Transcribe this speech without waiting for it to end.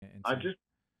I just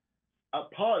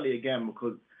partly again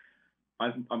because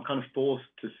I'm kind of forced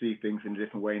to see things in a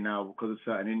different way now because of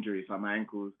certain injuries like my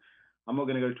ankles. I'm not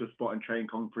going to go to a spot and train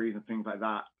concrete and things like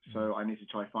that. So I need to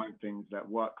try find things that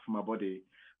work for my body,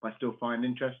 but I still find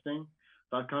interesting.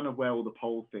 That's kind of where all the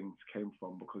pole things came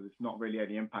from because it's not really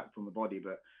any impact on the body,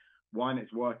 but one,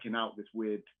 it's working out this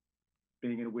weird,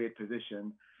 being in a weird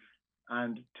position,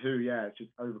 and two, yeah, it's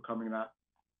just overcoming that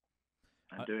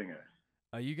and doing it.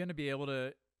 Are you going to be able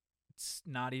to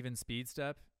not even speed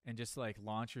step and just like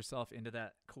launch yourself into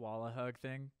that koala hug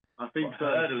thing? I think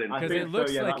so. Because it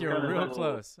looks like you're real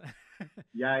close.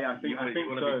 Yeah, I think you so.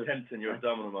 want to be tensing your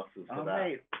abdominal muscles for that.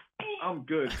 Mate, I'm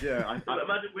good. Yeah.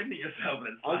 Imagine winding yourself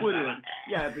and I wouldn't.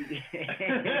 Yeah, but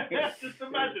just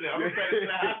imagine it. I'm afraid it's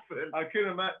gonna happen. I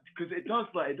couldn't imagine because it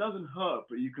doesn't hurt,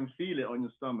 but you can feel it on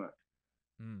your stomach.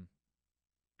 Mm.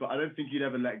 But I don't think you'd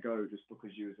ever let go just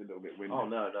because you was a little bit winded. Oh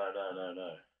no.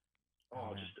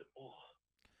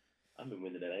 I've been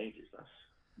winded in ages.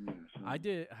 I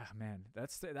did. Oh, man,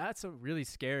 that's a really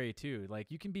scary too. Like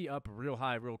you can be up real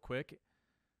high real quick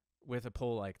with a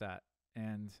pole like that,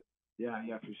 and yeah,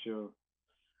 for sure.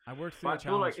 I worked through a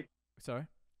challenge. Like sorry.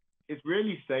 It's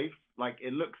really safe. Like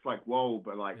it looks like whoa,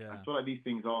 but like yeah. I feel like these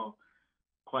things are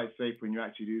quite safe when you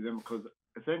actually do them because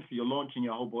essentially you're launching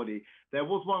your whole body. There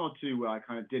was one or two where I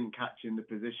kind of didn't catch in the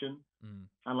position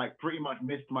and like pretty much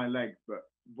missed my legs. But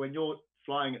when you're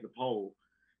flying at the pole,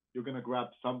 you're gonna grab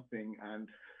something and.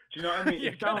 Do you know what I mean?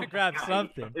 You're gonna grab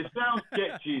something. It sounds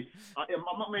sketchy.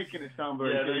 I'm not making it sound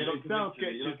very. It sounds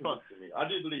sketchy. I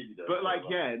do believe you. But like,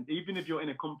 yeah, even if you're in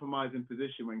a compromising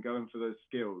position when going for those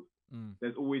skills,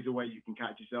 there's always a way you can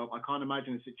catch yourself. I can't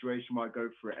imagine a situation where I go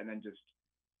for it and then just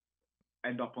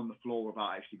end up on the floor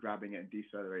without actually grabbing it and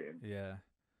decelerating. Yeah.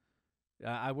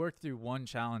 I worked through one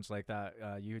challenge like that.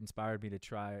 You inspired me to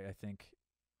try. I think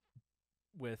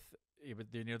with.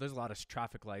 There's a lot of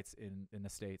traffic lights in the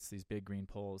States, these big green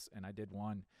poles, and I did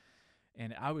one,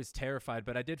 and I was terrified,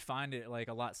 but I did find it like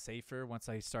a lot safer once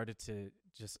I started to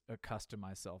just accustom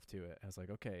myself to it. I was like,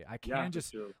 okay, I can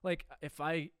like if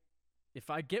I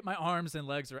get my arms and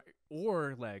legs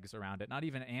or legs around it, not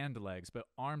even and legs, but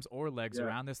arms or legs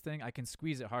around this thing, I can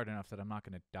squeeze it hard enough that I'm not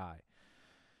going to die.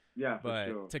 Yeah,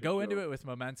 but to go into it with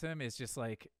momentum is just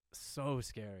like so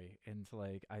scary, and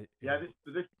like I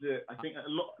think a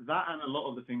lot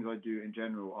of the things I do in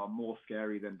general are more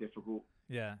scary than difficult.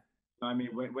 Yeah, I mean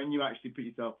when you actually put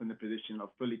yourself in the position of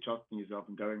fully trusting yourself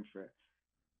and going for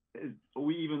it,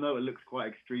 even though it looks quite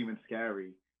extreme and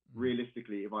scary,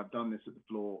 realistically, if I've done this at the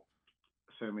floor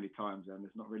so many times, then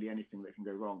there's not really anything that can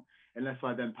go wrong unless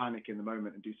I then panic in the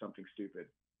moment and do something stupid.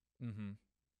 Mm-hmm.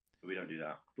 We don't do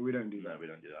that. No, we don't do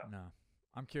that. No.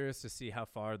 I'm curious to see how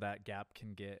far that gap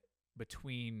can get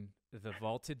between the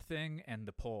vaulted thing and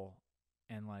the pole.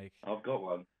 And like I've got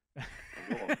one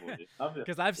for you.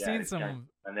 Because I've seen some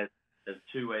and there's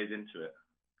two ways into it.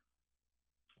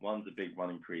 One's a big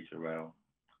running pre to rail,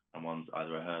 and one's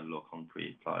either a hurdle or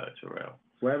concrete plyo to rail.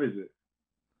 Where is it?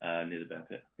 Near the bear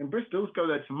pit. In Bristol, let's go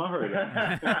there tomorrow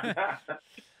then.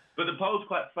 But the pole's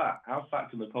quite fat. How fat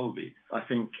can the pole be? I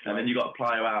think. And then you got to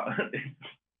plyo out.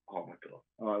 Oh my god.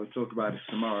 All right, we'll talk about it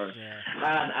tomorrow.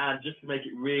 Yeah. And just to make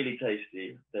it really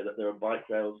tasty, there are bike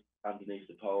rails underneath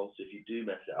the pole, so if you do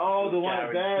mess it up, the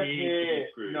one there.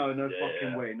 No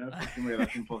fucking way.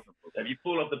 That's impossible. If you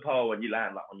fall off the pole and you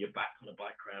land like on your back on a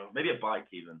bike rail, maybe a bike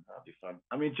even, that'd be fun.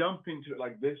 I mean, jumping to it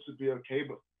like this would be okay,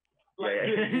 but like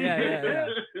yeah.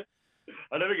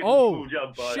 I never get the full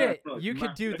jump. Shit! You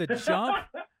could do the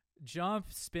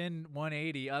jump, spin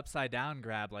 180 upside down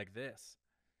grab like this.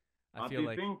 I feel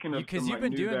like because you've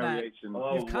been doing that.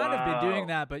 You've kind of been doing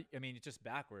that, but I mean, it's just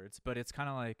backwards. But it's kind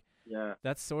of like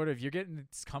that's sort of you're getting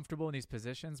comfortable in these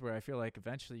positions where I feel like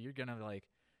eventually you're gonna like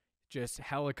just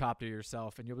helicopter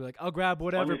yourself, and you'll be like, I'll grab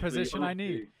whatever position I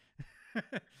need.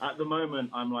 At the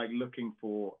moment, I'm like looking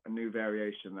for a new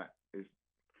variation that is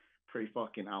pretty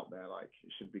fucking out there. Like,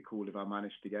 it should be cool if I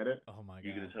manage to get it. Oh my god!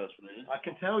 You're gonna tell us what it is? I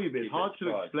can tell you, but it's hard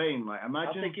to explain. Like,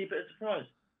 imagine. How they keep it a surprise?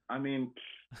 I mean,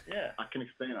 yeah, I can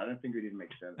explain it. I don't think it even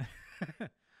makes sense.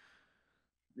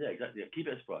 Yeah, exactly. Yeah, keep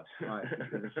it a surprise. Right,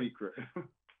 it's a secret.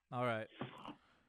 All right.